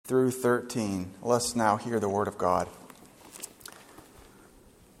through 13. Let's now hear the word of God.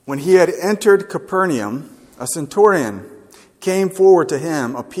 When he had entered Capernaum, a centurion came forward to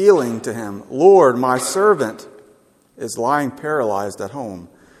him, appealing to him, "Lord, my servant is lying paralyzed at home,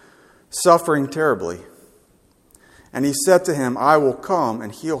 suffering terribly." And he said to him, "I will come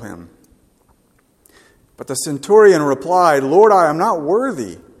and heal him." But the centurion replied, "Lord, I am not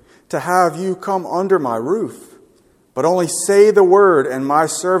worthy to have you come under my roof, but only say the word, and my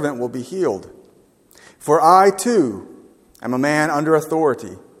servant will be healed. For I too am a man under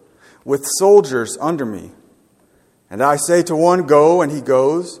authority, with soldiers under me. And I say to one, 'Go,' and he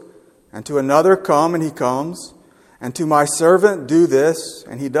goes, and to another, 'Come,' and he comes, and to my servant, 'Do this,'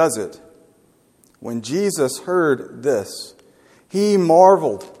 and he does it." When Jesus heard this, he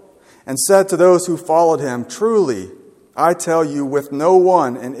marveled and said to those who followed him, "Truly, I tell you, with no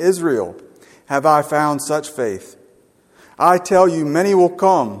one in Israel have I found such faith. I tell you, many will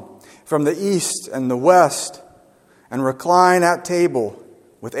come from the east and the west and recline at table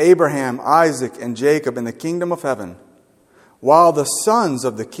with Abraham, Isaac, and Jacob in the kingdom of heaven, while the sons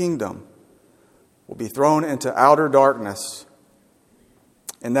of the kingdom will be thrown into outer darkness.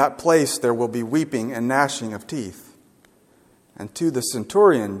 In that place there will be weeping and gnashing of teeth." And to the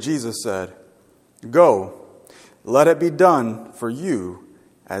centurion Jesus said, "Go, let it be done for you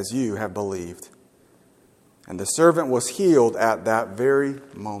as you have believed." And the servant was healed at that very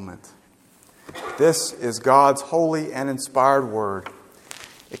moment. This is God's holy and inspired word.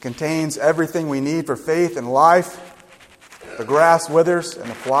 It contains everything we need for faith and life. The grass withers and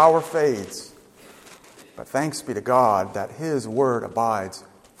the flower fades, but thanks be to God that His word abides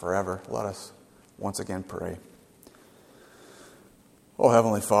forever. Let us once again pray. Oh,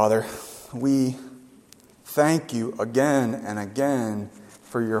 Heavenly Father, we thank you again and again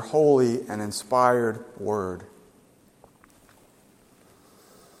for your holy and inspired word.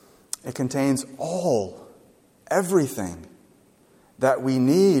 It contains everything that we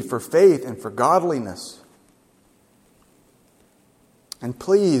need for faith and for godliness. And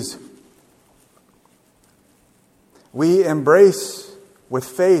please, we embrace with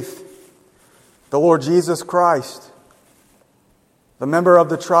faith the Lord Jesus Christ, the member of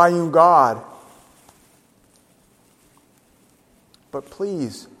the triune God. But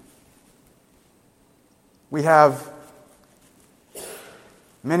please, we have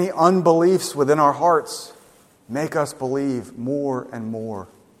many unbeliefs within our hearts. Make us believe more and more.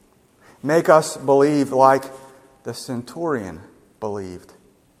 Make us believe like the centurion believed.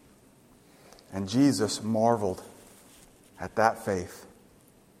 And Jesus marveled at that faith.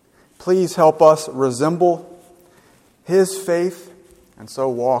 Please help us resemble His faith and so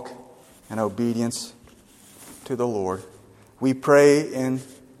walk in obedience to the Lord. We pray in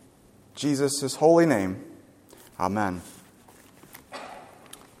Jesus' holy name. Amen.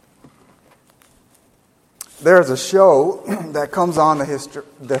 There's a show that comes on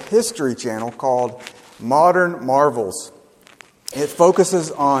the History Channel called Modern Marvels. It focuses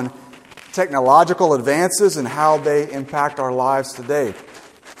on technological advances and how they impact our lives today.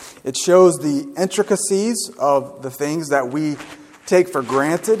 It shows the intricacies of the things that we take for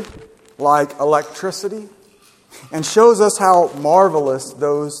granted, like electricity, and shows us how marvelous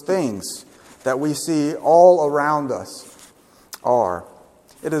those things that we see all around us are.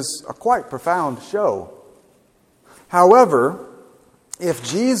 It is a quite profound show. However, if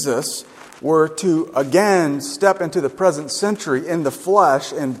Jesus were to again step into the present century in the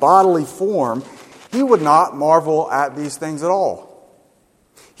flesh, in bodily form, He would not marvel at these things at all.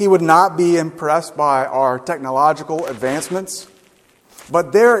 He would not be impressed by our technological advancements.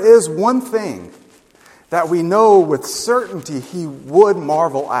 But there is one thing that we know with certainty He would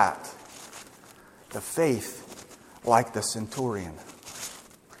marvel at: the faith like the centurion.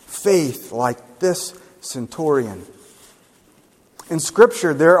 Faith like this centurion. In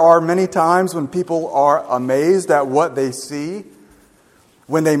Scripture, there are many times when people are amazed at what they see,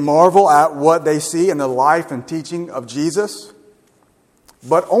 when they marvel at what they see in the life and teaching of Jesus.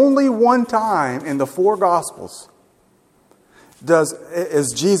 But only one time in the four Gospels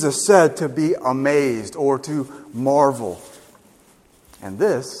is Jesus said to be amazed or to marvel. And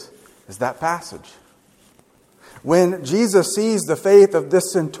this is that passage. When Jesus sees the faith of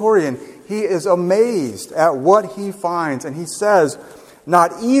this centurion, he is amazed at what he finds. And he says,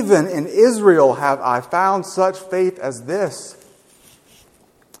 "Not even in Israel have I found such faith as this."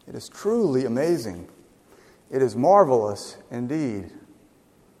 It is truly amazing. It is marvelous indeed.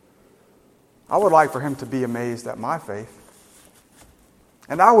 I would like for him to be amazed at my faith.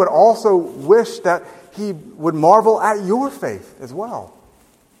 And I would also wish that he would marvel at your faith as well.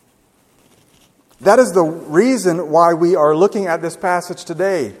 That is the reason why we are looking at this passage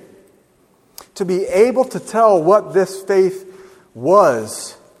today. To be able to tell what this faith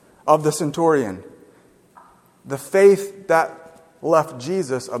was of the centurion. The faith that left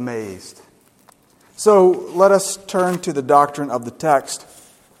Jesus amazed. So let us turn to the doctrine of the text,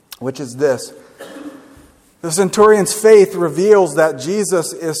 which is this. The centurion's faith reveals that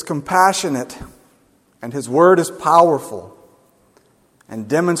Jesus is compassionate and his word is powerful and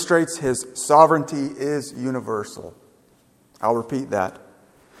demonstrates his sovereignty is universal. I'll repeat that.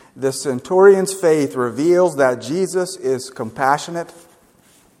 The centurion's faith reveals that Jesus is compassionate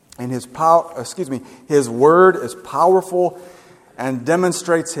and his word is powerful and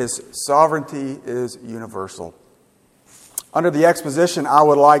demonstrates his sovereignty is universal. Under the exposition, I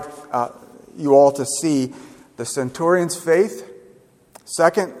would like you all to see the centurion's faith.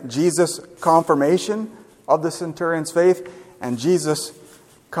 Second, Jesus' confirmation of the centurion's faith. And Jesus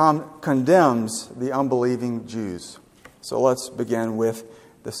condemns the unbelieving Jews. So let's begin with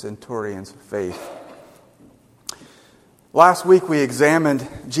the centurion's faith. Last week we examined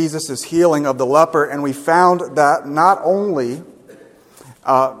Jesus' healing of the leper, and we found that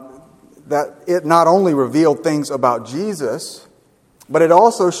it not only revealed things about Jesus, but it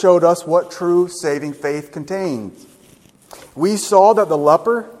also showed us what true saving faith contains. We saw that the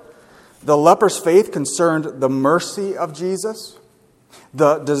leper's faith concerned the mercy of Jesus,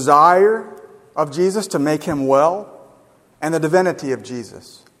 the desire of Jesus to make him well, and the divinity of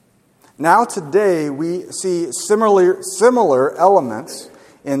Jesus. Now today we see similar elements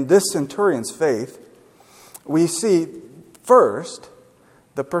in this centurion's faith. We see first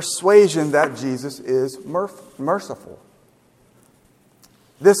the persuasion that Jesus is merciful.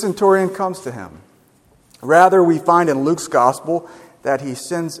 This centurion comes to him. Rather, we find in Luke's gospel that he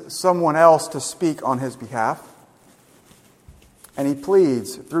sends someone else to speak on his behalf. And he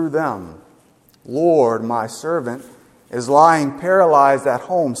pleads through them, "Lord, my servant is lying paralyzed at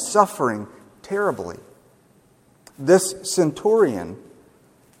home, suffering terribly." This centurion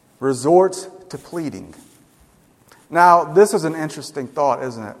resorts to pleading. Now, this is an interesting thought,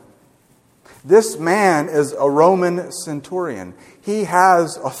 isn't it? This man is a Roman centurion. He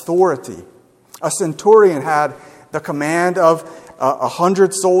has authority. A centurion had the command of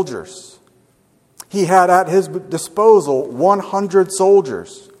 100 soldiers. He had at his disposal 100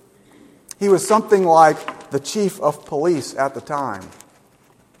 soldiers. He was something like the chief of police at the time.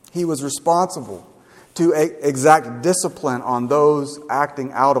 He was responsible to exact discipline on those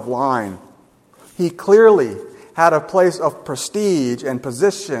acting out of line. He clearly had a place of prestige and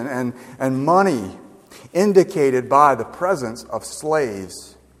position and money indicated by the presence of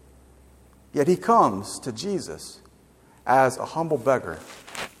slaves. Yet he comes to Jesus as a humble beggar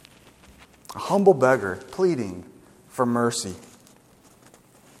pleading for mercy.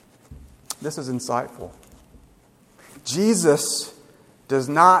 This is insightful. Jesus does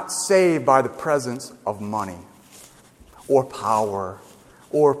not save by the presence of money or power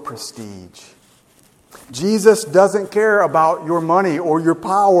or prestige. Jesus doesn't care about your money or your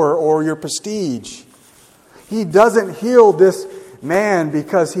power or your prestige. He doesn't heal this man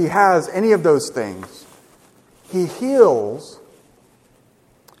because he has any of those things. He heals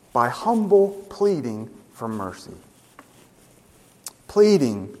by humble pleading for mercy.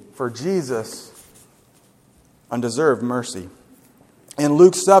 Pleading for Jesus' undeserved mercy. In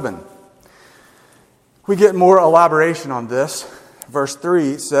Luke 7, we get more elaboration on this. Verse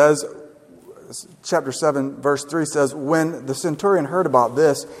 3 says, chapter 7, verse 3 says, "When the centurion heard about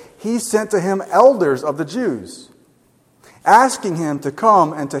this, he sent to him elders of the Jews, asking him to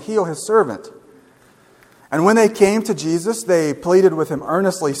come and to heal his servant. And when they came to Jesus, they pleaded with him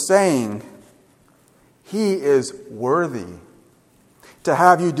earnestly, saying, 'He is worthy to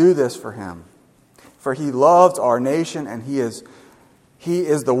have you do this for him, for he loves our nation, and he is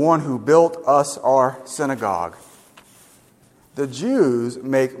the one who built us our synagogue.' The Jews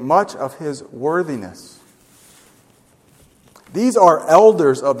make much of his worthiness." These are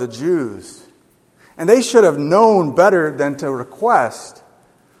elders of the Jews, and they should have known better than to request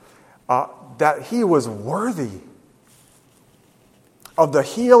that he was worthy of the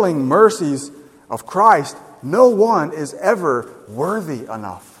healing mercies of Christ. No one is ever worthy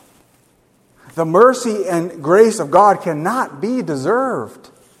enough. The mercy and grace of God cannot be deserved.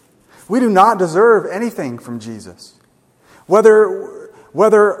 We do not deserve anything from Jesus.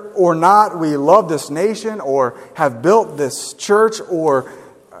 Whether or not we love this nation or have built this church or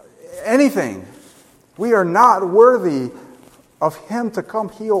anything, we are not worthy of Him to come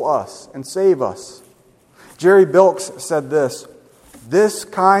heal us and save us. Jerry Bilks said this: "This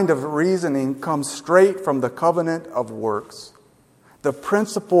kind of reasoning comes straight from the covenant of works, the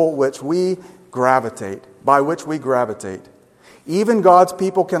principle which we by which we gravitate. Even God's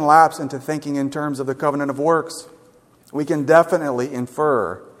people can lapse into thinking in terms of the covenant of works. We can definitely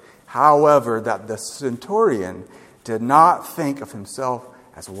infer, however, that the centurion did not think of himself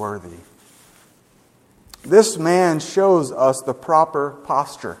as worthy. This man shows us the proper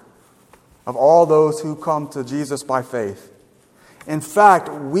posture of all those who come to Jesus by faith. In fact,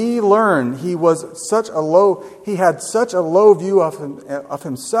 we learn he had such a low view of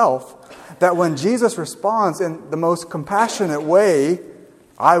himself that when Jesus responds in the most compassionate way,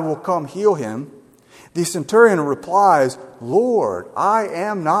 "I will come heal him," the centurion replies, "Lord, I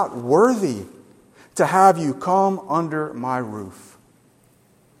am not worthy to have you come under my roof.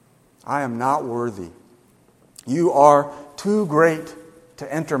 I am not worthy. You are too great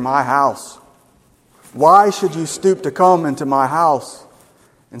to enter my house. Why should you stoop to come into my house?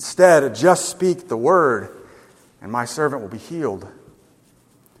 Instead, just speak the word, and my servant will be healed."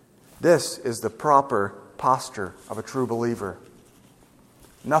 This is the proper posture of a true believer.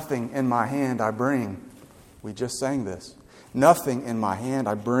 "Nothing in my hand I bring." We just sang this. "Nothing in my hand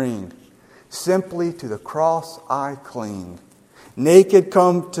I bring. Simply to the cross I cling. Naked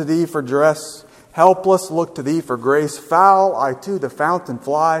come to thee for dress. Helpless look to thee for grace. Foul I to the fountain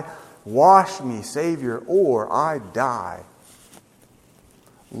fly. Wash me, Savior, or I die.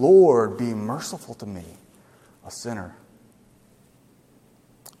 Lord, be merciful to me, a sinner."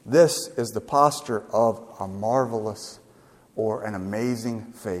 This is the posture of a marvelous or an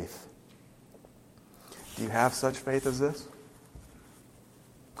amazing faith. Do you have such faith as this?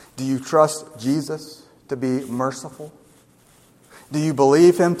 Do you trust Jesus to be merciful? Do you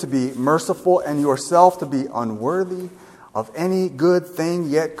believe Him to be merciful and yourself to be unworthy of any good thing,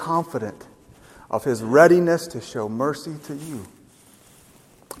 yet confident of His readiness to show mercy to you?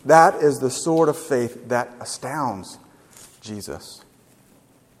 That is the sort of faith that astounds Jesus.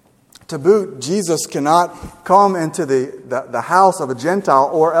 To boot, Jesus cannot come into the house of a Gentile,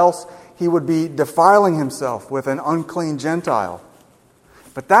 or else He would be defiling Himself with an unclean Gentile.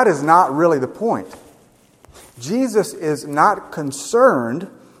 But that is not really the point. Jesus is not concerned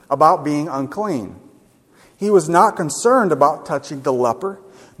about being unclean. He was not concerned about touching the leper,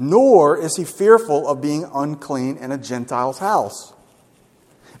 nor is He fearful of being unclean in a Gentile's house.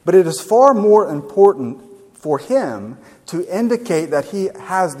 But it is far more important for Him to indicate that He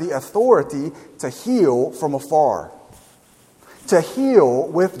has the authority to heal from afar. To heal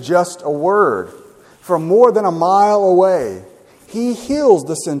with just a word. From more than a mile away, He heals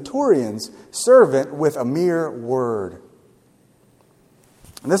the centurion's servant with a mere word.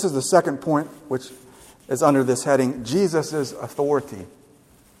 And this is the second point, which is under this heading, Jesus' authority.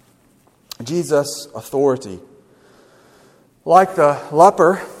 Jesus' authority. Like the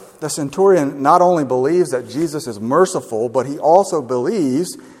leper, the centurion not only believes that Jesus is merciful, but he also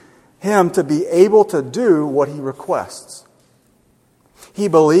believes Him to be able to do what He requests. He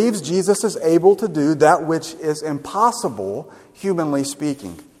believes Jesus is able to do that which is impossible, humanly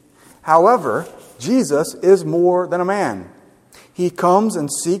speaking. However, Jesus is more than a man. He comes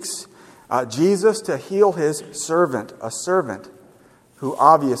and seeks Jesus to heal His servant, a servant who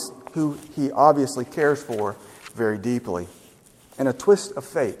He obviously cares for very deeply. In a twist of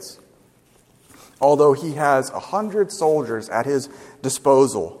fates, although He has 100 soldiers at His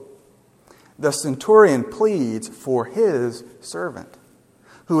disposal, the centurion pleads for his servant,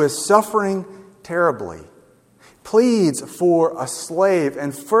 who is suffering terribly, pleads for a slave,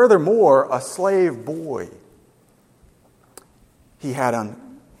 and furthermore, a slave boy. He had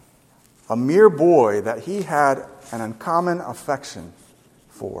a mere boy that he had an uncommon affection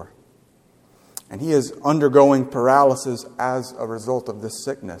for. And he is undergoing paralysis as a result of this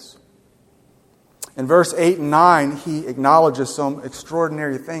sickness. In verse 8 and 9, he acknowledges some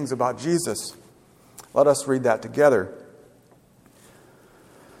extraordinary things about Jesus. Let us read that together.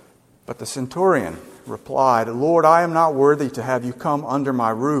 But the centurion replied, "Lord, I am not worthy to have you come under my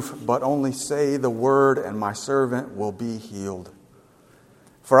roof, but only say the word, and my servant will be healed.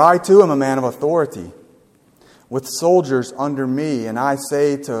 For I too am a man of authority, with soldiers under me, and I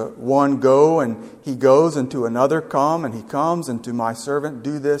say to one, 'Go,' and he goes, and to another, 'Come,' and he comes, and to my servant,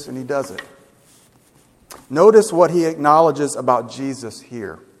 'Do this,' and he does it." Notice what he acknowledges about Jesus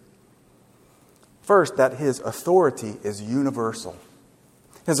here. First, that His authority is universal.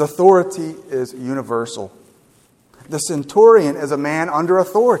 His authority is universal. The centurion is a man under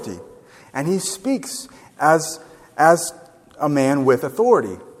authority, and he speaks as a man with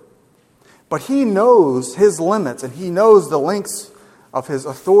authority. But he knows his limits, and he knows the lengths of his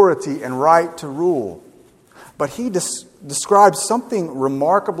authority and right to rule. But he describes something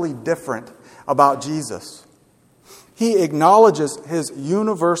remarkably different about Jesus. He acknowledges His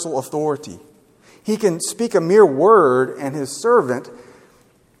universal authority. He can speak a mere word, and his servant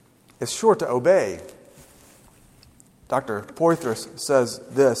is sure to obey. Dr. Poythress says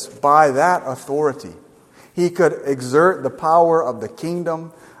this: by that authority, he could exert the power of the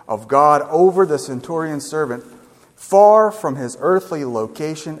kingdom of God over the centurion's servant far from his earthly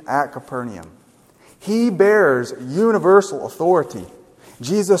location at Capernaum. He bears universal authority.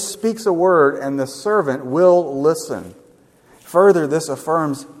 Jesus speaks a word, and the servant will listen. Further, this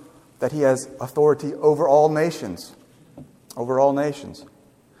affirms that he has authority over all nations. Over all nations.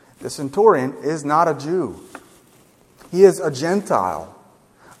 The centurion is not a Jew. He is a Gentile.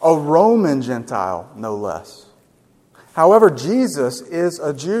 A Roman Gentile, no less. However, Jesus is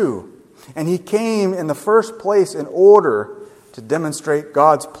a Jew, and he came in the first place in order to demonstrate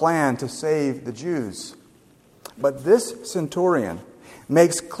God's plan to save the Jews. But this centurion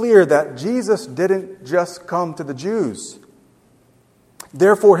makes clear that Jesus didn't just come to the Jews.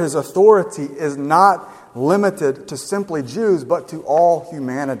 Therefore, his authority is not limited to simply Jews, but to all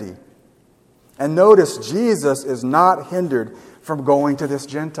humanity. And notice, Jesus is not hindered from going to this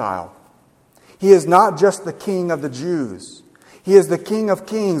Gentile. He is not just the King of the Jews. He is the King of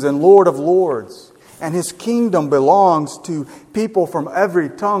kings and Lord of lords. And his kingdom belongs to people from every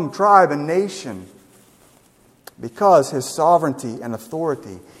tongue, tribe, and nation, because his sovereignty and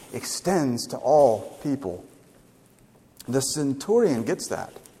authority extends to all people. The centurion gets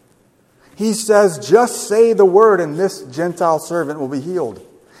that. He says, just say the word and this Gentile servant will be healed.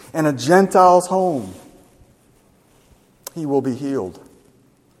 In a Gentile's home, he will be healed.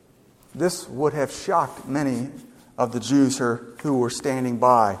 This would have shocked many of the Jews who were standing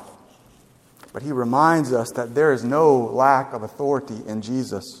by. But he reminds us that there is no lack of authority in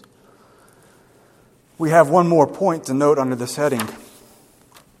Jesus. We have one more point to note under this heading.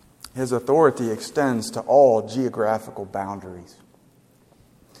 His authority extends to all geographical boundaries.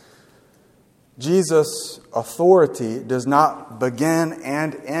 Jesus' authority does not begin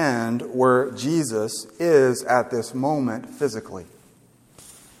and end where Jesus is at this moment physically.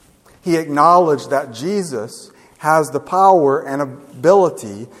 He acknowledged that Jesus has the power and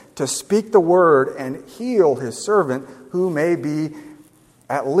ability to speak the word and heal his servant who may be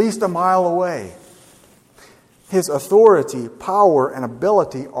at least a mile away. His authority, power, and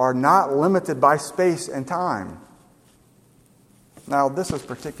ability are not limited by space and time. Now, this is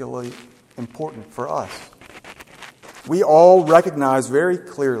particularly important for us. We all recognize very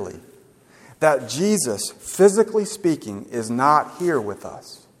clearly that Jesus, physically speaking, is not here with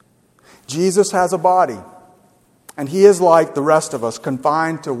us. Jesus has a body, and he is like the rest of us,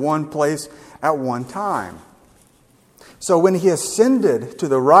 confined to one place at one time. So when he ascended to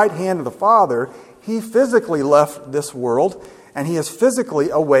the right hand of the Father, he physically left this world, and he is physically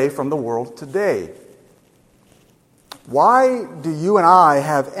away from the world today. Why do you and I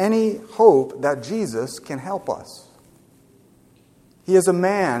have any hope that Jesus can help us? He is a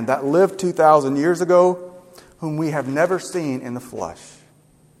man that lived 2,000 years ago, whom we have never seen in the flesh.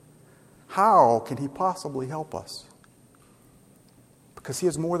 How can he possibly help us? Because he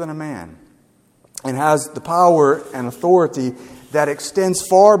is more than a man and has the power and authority that extends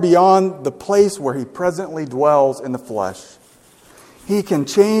far beyond the place where he presently dwells in the flesh. He can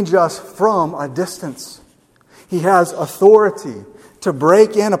change us from a distance. He has authority to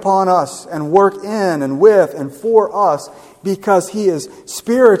break in upon us and work in and with and for us because he is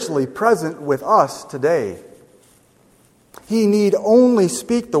spiritually present with us today. He need only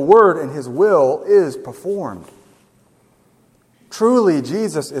speak the word and his will is performed. Truly,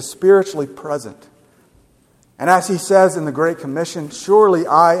 Jesus is spiritually present. And as he says in the Great Commission, surely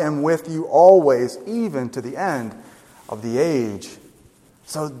I am with you always, even to the end of the age.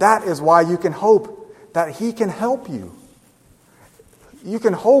 So that is why you can hope that he can help you. You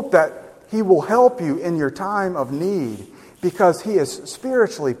can hope that he will help you in your time of need because he is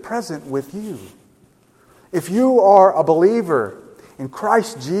spiritually present with you. If you are a believer in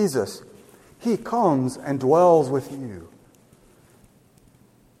Christ Jesus, he comes and dwells with you.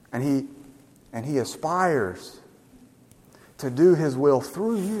 And he aspires to do his will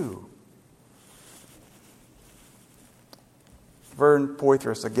through you. Vern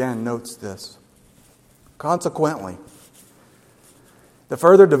Poythress again notes this. Consequently, the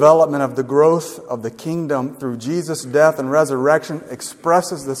further development of the growth of the kingdom through Jesus' death and resurrection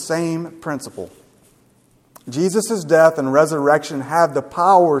expresses the same principle. Jesus' death and resurrection have the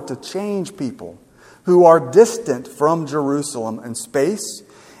power to change people who are distant from Jerusalem in space,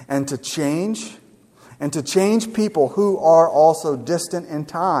 and to change people who are also distant in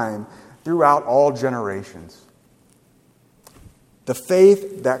time throughout all generations. The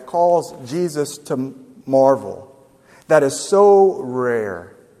faith that calls Jesus to marvel, that is so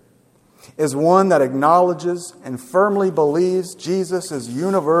rare, is one that acknowledges and firmly believes Jesus'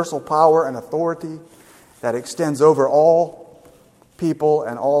 universal power and authority that extends over all people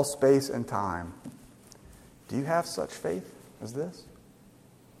and all space and time. Do you have such faith as this?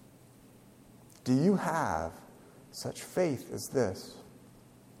 Do you have such faith as this?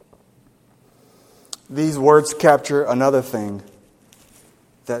 These words capture another thing,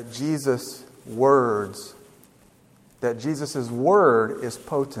 that Jesus' word is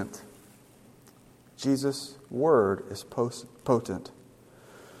potent. Jesus' word is potent.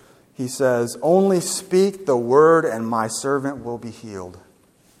 He says, "Only speak the word and my servant will be healed."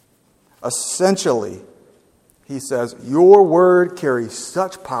 Essentially, he says, your word carries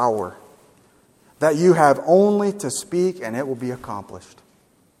such power that you have only to speak and it will be accomplished.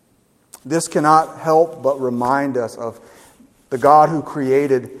 This cannot help but remind us of the God who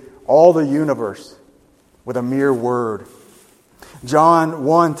created all the universe with a mere word. John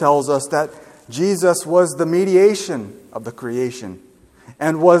 1 tells us that Jesus was the mediation of the creation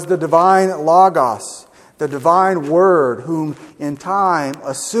and was the divine Logos, the divine Word, whom in time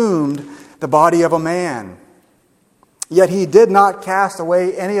assumed the body of a man. Yet he did not cast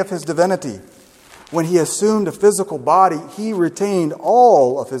away any of his divinity. When he assumed a physical body, he retained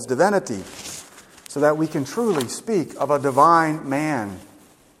all of his divinity so that we can truly speak of a divine man.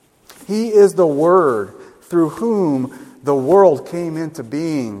 He is the Word through whom the world came into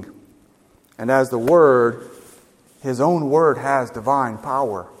being. And as the Word, His own Word has divine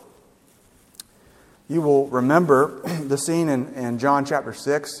power. You will remember the scene in John chapter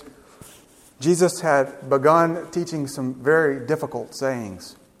 6. Jesus had begun teaching some very difficult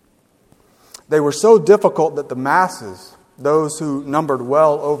sayings. They were so difficult that the masses, those who numbered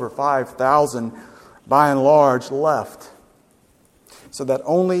well over 5,000, by and large left, so that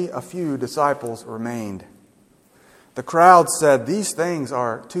only a few disciples remained. The crowd said, "These things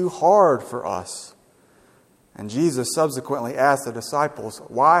are too hard for us." And Jesus subsequently asked the disciples,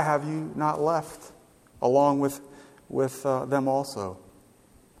 "Why have you not left along with them also?"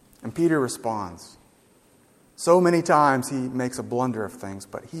 And Peter responds. So many times he makes a blunder of things,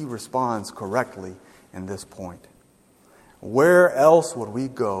 but he responds correctly in this point. "Where else would we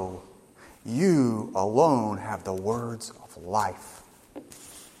go? You alone have the words of life."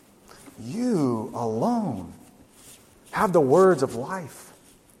 You alone have the words of life.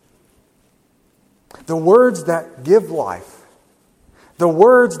 The words that give life. The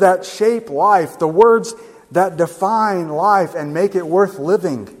words that shape life. The words that define life and make it worth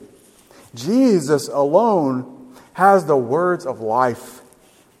living. Jesus alone has the words of life,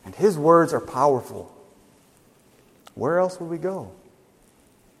 and His words are powerful. Where else would we go?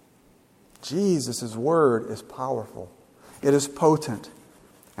 Jesus' word is powerful. It is potent.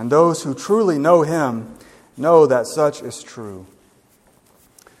 And those who truly know Him know that such is true.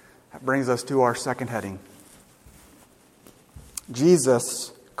 That brings us to our second heading.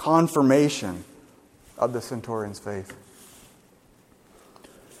 Jesus' confirmation of the centurion's faith.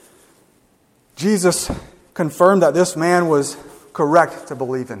 Jesus confirmed that this man was correct to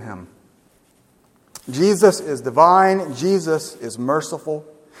believe in Him. Jesus is divine. Jesus is merciful.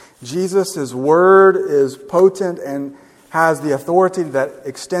 Jesus' word is potent and has the authority that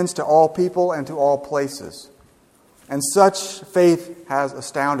extends to all people and to all places. And such faith has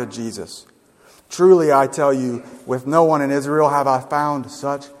astounded Jesus. Truly, I tell you, with no one in Israel have I found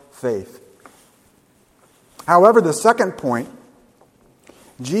such faith. However, the second point,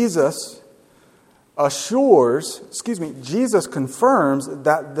 Jesus confirms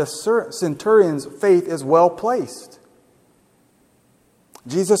that the centurion's faith is well placed.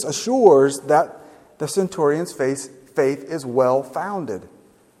 Jesus assures that the centurion's faith is well founded.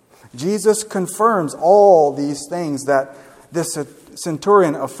 Jesus confirms all these things that this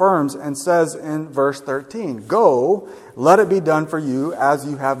centurion affirms and says in verse 13, "Go, let it be done for you as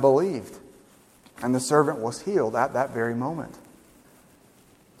you have believed." And the servant was healed at that very moment.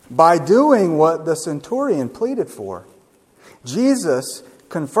 By doing what the centurion pleaded for, Jesus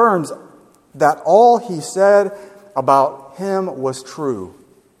confirms that all He said about him was true.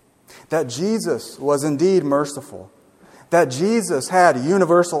 That Jesus was indeed merciful. That Jesus had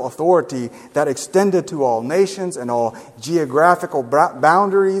universal authority that extended to all nations and all geographical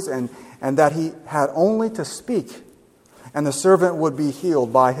boundaries, and that He had only to speak, and the servant would be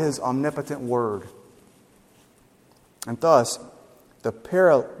healed by His omnipotent word. And thus, the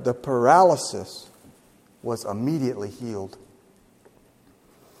paralysis was immediately healed.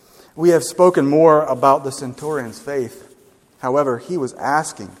 We have spoken more about the centurion's faith. However, he was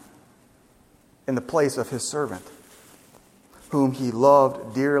asking in the place of his servant, whom he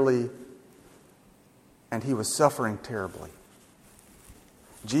loved dearly, and he was suffering terribly.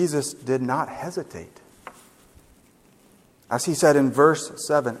 Jesus did not hesitate. As he said in verse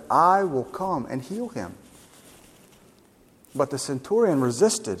 7, I will come and heal him. But the centurion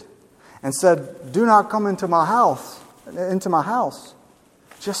resisted and said, do not come into my house.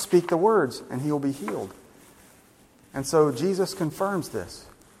 Just speak the words and he will be healed. And so Jesus confirms this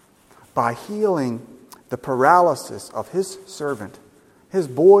by healing the paralysis of his servant, his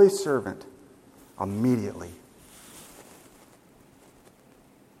boy servant, immediately.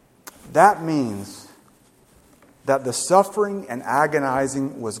 That means that the suffering and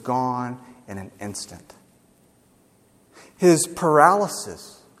agonizing was gone in an instant. His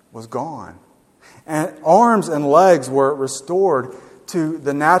paralysis was gone. And arms and legs were restored to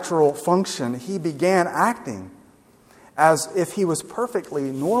the natural function. He began acting as if he was perfectly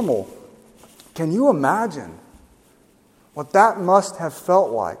normal. Can you imagine what that must have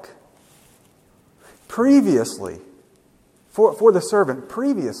felt like? Previously, for the servant,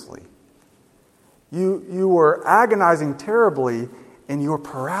 previously, you were agonizing terribly in your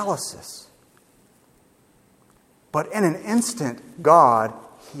paralysis. But in an instant, God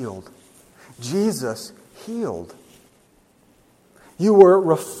healed. Jesus healed. You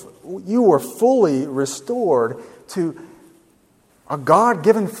were fully restored to a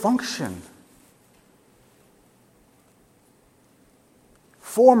God-given function.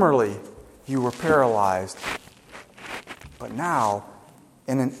 Formerly, you were paralyzed, but now,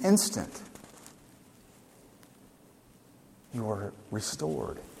 in an instant, you were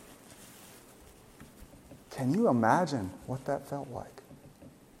restored. Can you imagine what that felt like?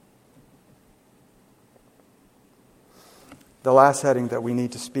 The last heading that we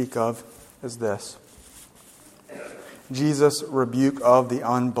need to speak of is this: Jesus' rebuke of the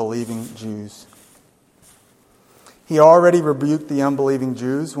unbelieving Jews. He already rebuked the unbelieving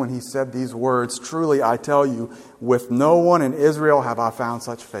Jews when he said these words, truly I tell you, with no one in Israel have I found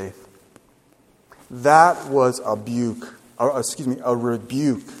such faith. That was a rebuke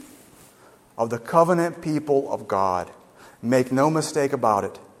of the covenant people of God. Make no mistake about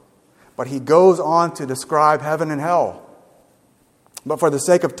it. But he goes on to describe heaven and hell. But for the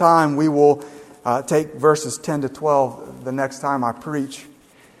sake of time, we will take verses 10 to 12 the next time I preach.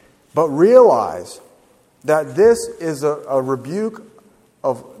 But realize that this is a rebuke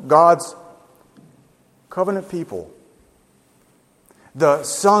of God's covenant people. The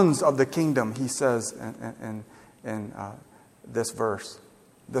sons of the kingdom, he says in this verse.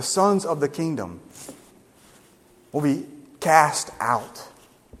 The sons of the kingdom will be cast out.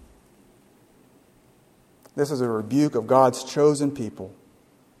 This is a rebuke of God's chosen people,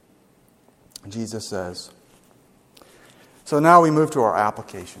 Jesus says. So now we move to our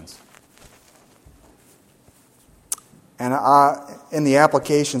applications. And in the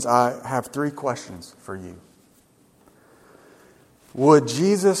applications, I have 3 questions for you. Would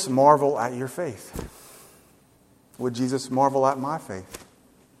Jesus marvel at your faith? Would Jesus marvel at my faith?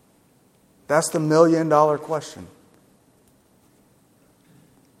 That's the $1 million question.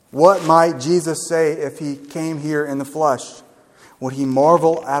 What might Jesus say if he came here in the flesh? Would he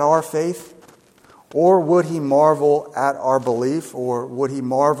marvel at our faith? Or would he marvel at our belief? Or would he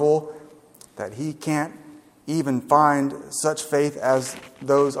marvel that he can't even find such faith as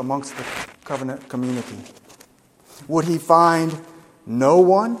those amongst the covenant community? Would he find no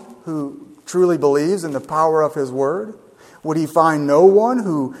one who truly believes in the power of his word? Would he find no one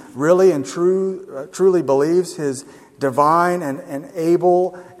who really and truly believes his divine and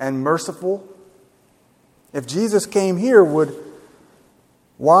able and merciful? If Jesus came here,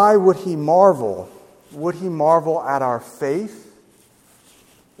 why would he marvel? Would he marvel at our faith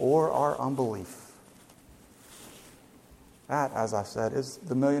or our unbelief? That, as I said, is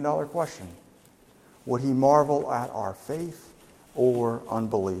the $1 million question. Would he marvel at our faith or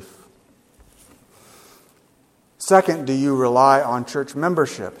unbelief? Second, do you rely on church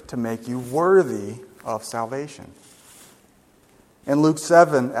membership to make you worthy of salvation? In Luke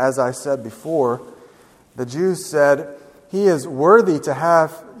 7, as I said before, the Jews said, he is worthy to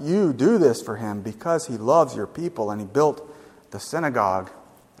have you do this for him because he loves your people and he built the synagogue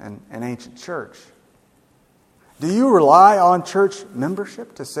and an ancient church. Do you rely on church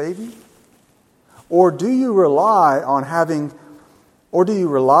membership to save you? Or do you rely on having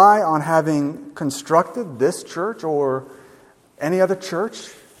constructed this church or any other church?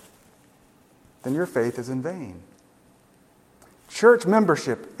 Then your faith is in vain. Church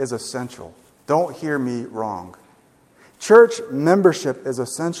membership is essential. Don't hear me wrong. Church membership is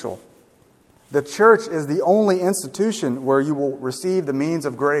essential. The church is the only institution where you will receive the means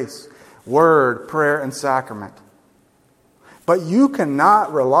of grace, word, prayer, and sacrament. But you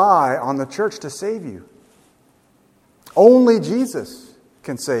cannot rely on the church to save you. Only Jesus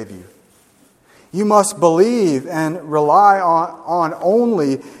can save you. You must believe and rely on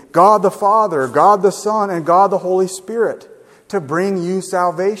only God the Father, God the Son, and God the Holy Spirit to bring you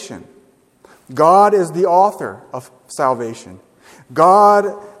salvation. God is the author of salvation.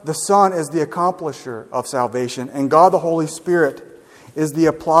 God the Son is the accomplisher of salvation. And God the Holy Spirit is the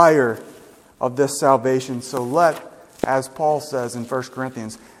applier of this salvation. So let, as Paul says in 1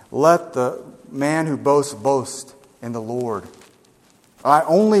 Corinthians, let the man who boasts boast in the Lord. I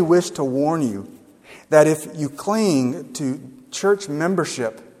only wish to warn you that if you cling to church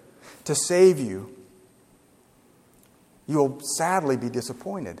membership to save you, you will sadly be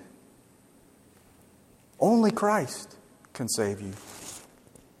disappointed. Only Christ can save you.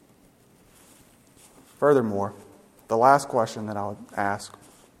 Furthermore, the last question that I would ask,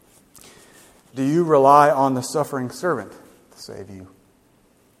 do you rely on the suffering servant to save you?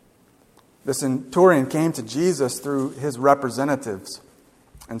 The centurion came to Jesus through his representatives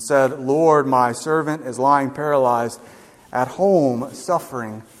and said, Lord, my servant is lying paralyzed at home,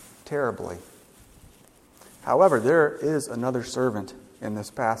 suffering terribly. However, there is another servant in this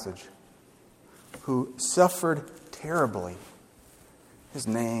passage who suffered terribly. His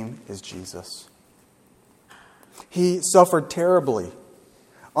name is Jesus. He suffered terribly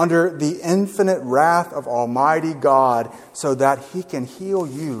under the infinite wrath of Almighty God so that He can heal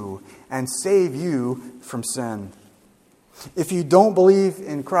you and save you from sin. If you don't believe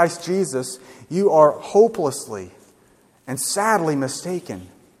in Christ Jesus, you are hopelessly and sadly mistaken.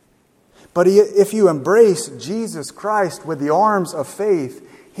 But if you embrace Jesus Christ with the arms of faith,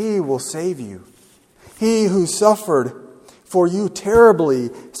 He will save you. He who suffered for you terribly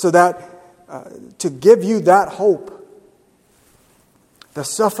so that to give you that hope, the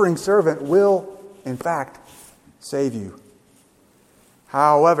suffering servant will, in fact, save you.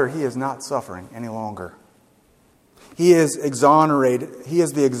 However, He is not suffering any longer. He is exonerated. He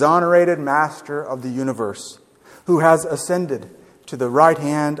is the exonerated Master of the universe who has ascended to the right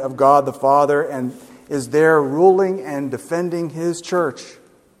hand of God the Father and is there ruling and defending His church.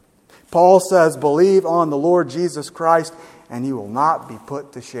 Paul says, believe on the Lord Jesus Christ and you will not be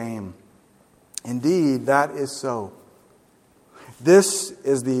put to shame. Indeed, that is so. This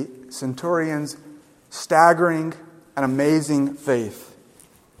is the centurion's staggering and amazing faith.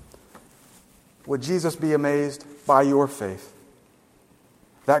 Would Jesus be amazed by your faith?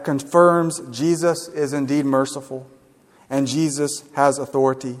 That confirms Jesus is indeed merciful, and Jesus has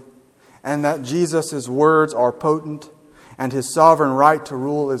authority, and that Jesus' words are potent, and His sovereign right to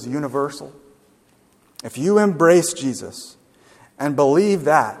rule is universal. If you embrace Jesus and believe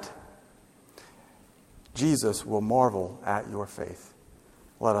that, Jesus will marvel at your faith.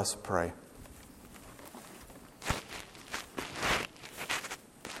 Let us pray.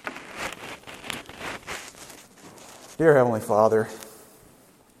 Dear Heavenly Father,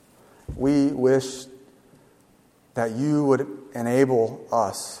 we wish that You would enable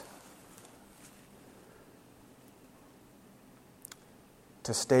us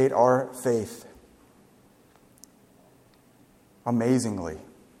to state our faith amazingly.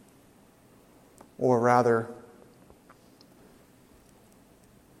 Or rather,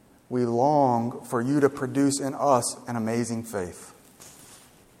 we long for You to produce in us an amazing faith.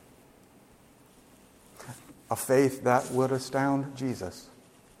 A faith that would astound Jesus.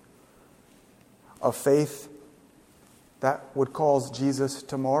 A faith that would cause Jesus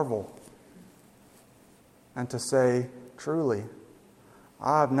to marvel and to say, truly,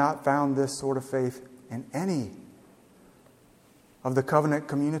 I have not found this sort of faith in any of the covenant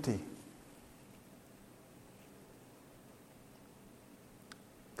community.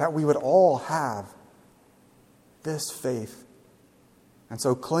 That we would all have this faith. And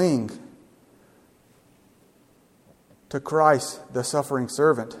so cling to Christ, the suffering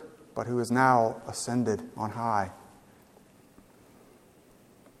servant, but who is now ascended on high.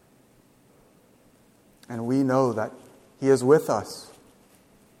 And we know that He is with us.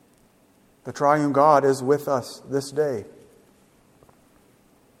 The triune God is with us this day.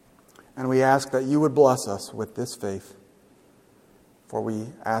 And we ask that You would bless us with this faith. For we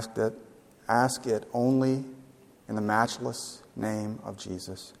ask it only in the matchless name of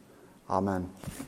Jesus. Amen.